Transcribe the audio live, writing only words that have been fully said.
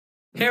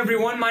Hey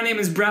everyone, my name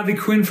is Bradley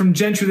Quinn from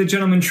GENTRI, the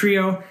Gentleman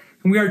Trio,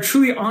 and we are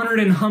truly honored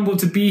and humbled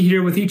to be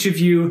here with each of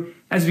you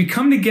as we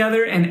come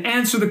together and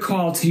answer the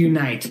call to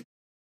unite.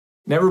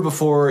 Never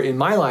before in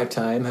my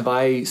lifetime have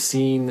I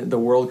seen the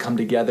world come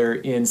together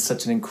in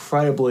such an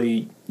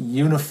incredibly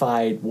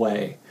unified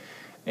way.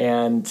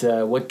 And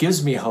what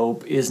gives me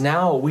hope is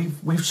now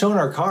we've shown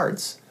our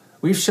cards.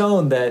 We've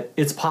shown that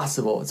it's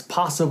possible. It's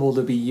possible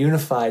to be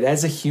unified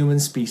as a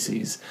human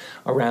species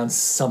around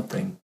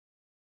something.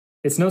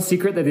 It's no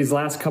secret that these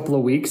last couple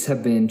of weeks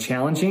have been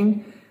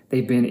challenging.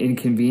 They've been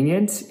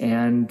inconvenient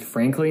and,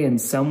 frankly, in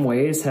some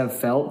ways have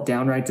felt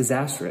downright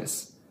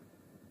disastrous.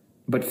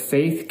 But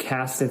faith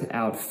casteth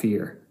out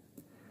fear.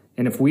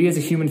 And if we as a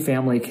human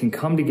family can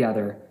come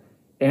together,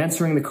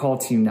 answering the call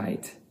to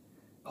unite,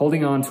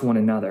 holding on to one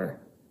another,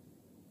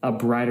 a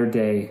brighter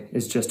day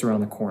is just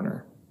around the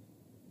corner.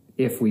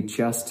 If we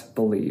just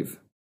believe.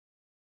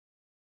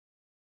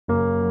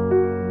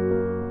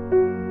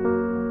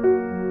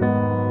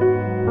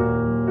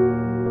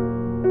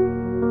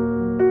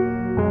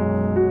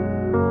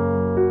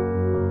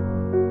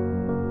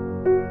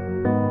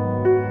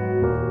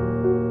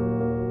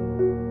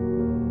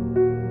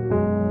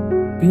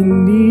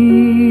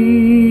 Beneath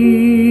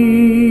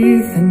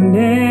an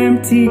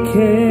empty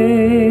case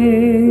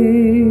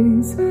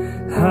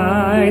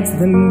hides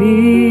the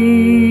need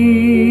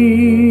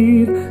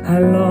I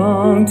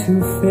long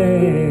to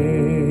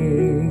face.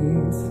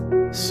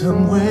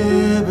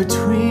 Somewhere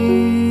between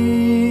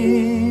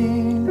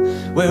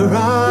where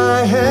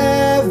I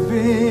have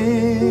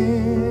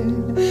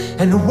been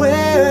and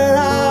where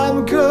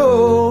I'm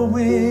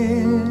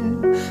going,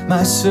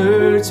 my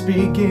search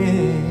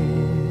begins.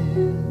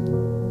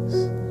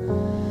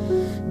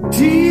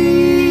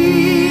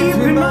 Deep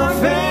in my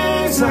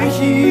veins I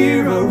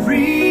hear a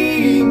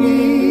ringing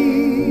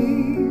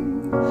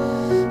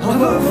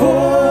of a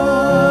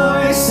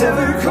voice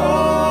ever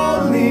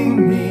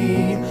calling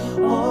me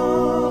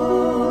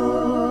on.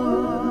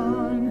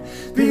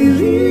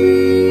 Believe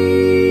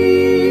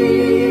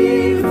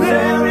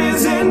there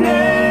is an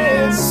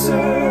answer,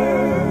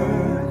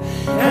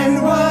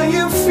 and while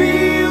you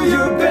feel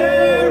you're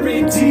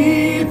buried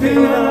deep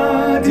in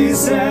a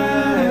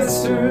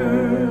disaster,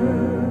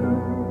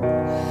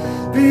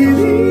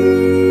 believe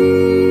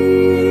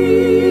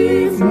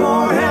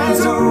more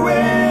hands are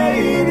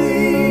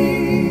waiting,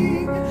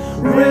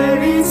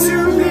 ready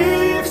to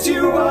lift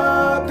you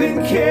up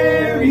and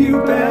carry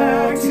you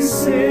back to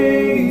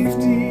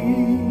safety.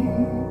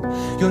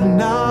 You're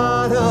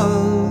not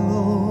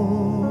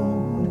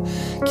alone.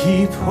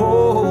 Keep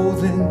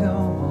holding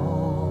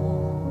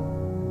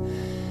on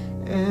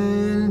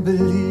and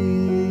believe.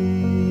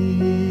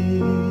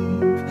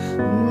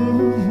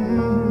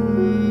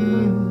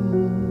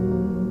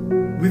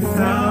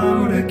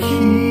 Without a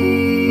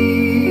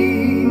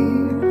key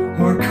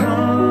or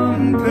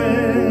compass,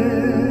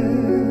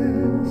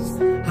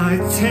 I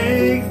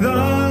take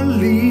the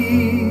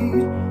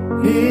lead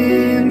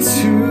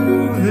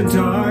into the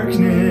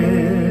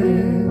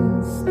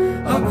darkness.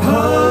 A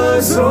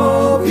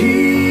puzzle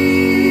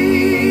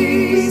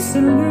piece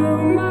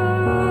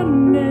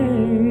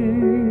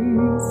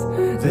illuminates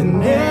the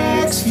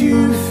next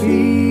few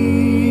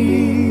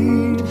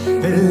feet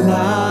that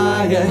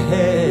lie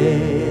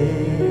ahead.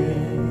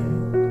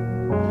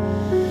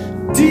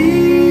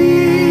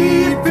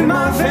 Deep in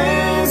my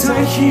veins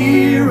I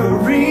hear a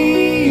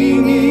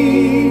ringing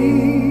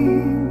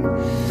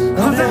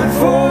of that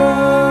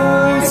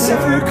voice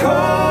ever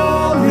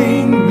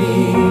calling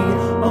me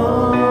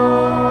on.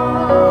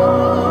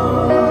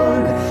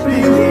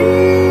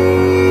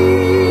 Believe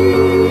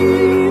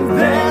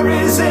there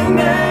is an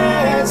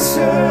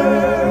answer,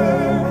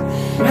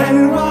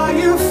 and while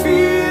you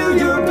feel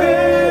you're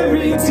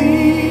buried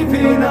deep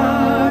in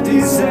a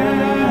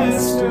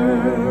disaster,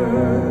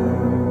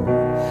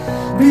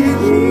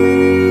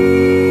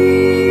 believe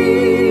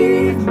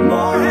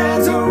more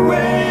hands are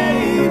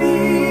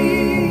waiting,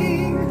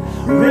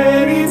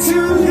 ready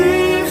to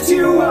lift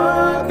you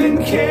up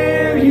and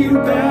carry you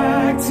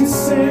back to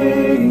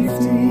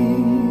safety.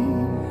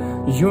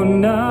 You're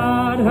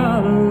not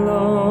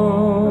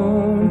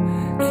alone.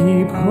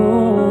 Keep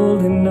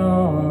holding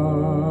on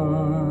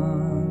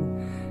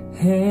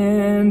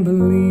and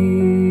believe.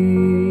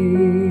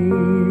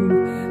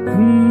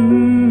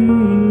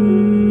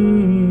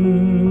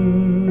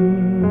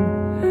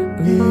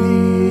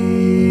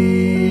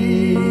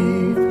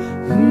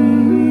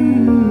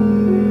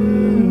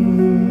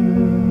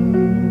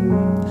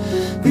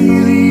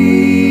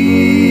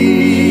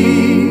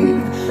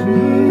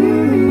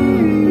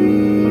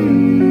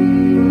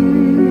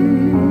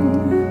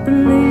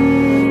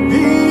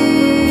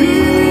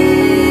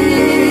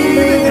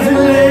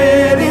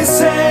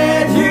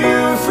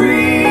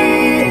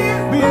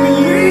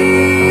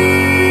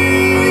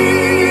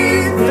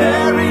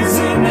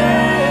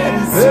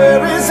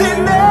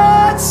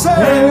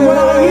 And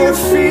while you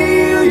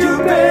feel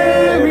you're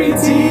buried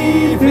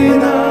deep in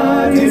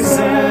a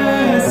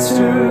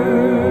disaster,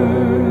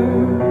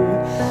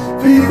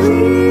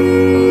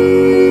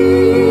 believe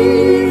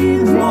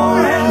more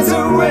hands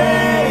are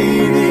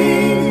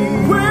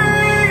waiting,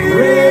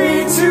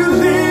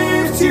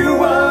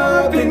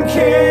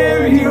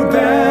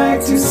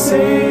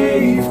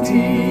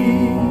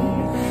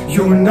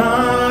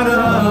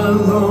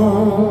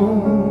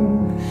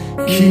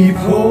 keep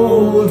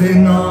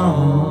holding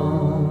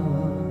on.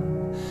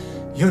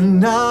 You're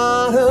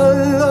not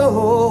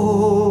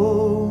alone.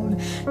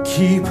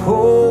 Keep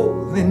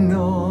holding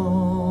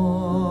on.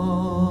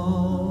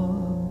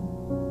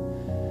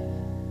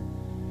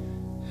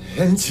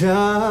 And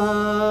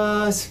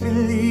just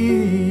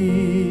believe.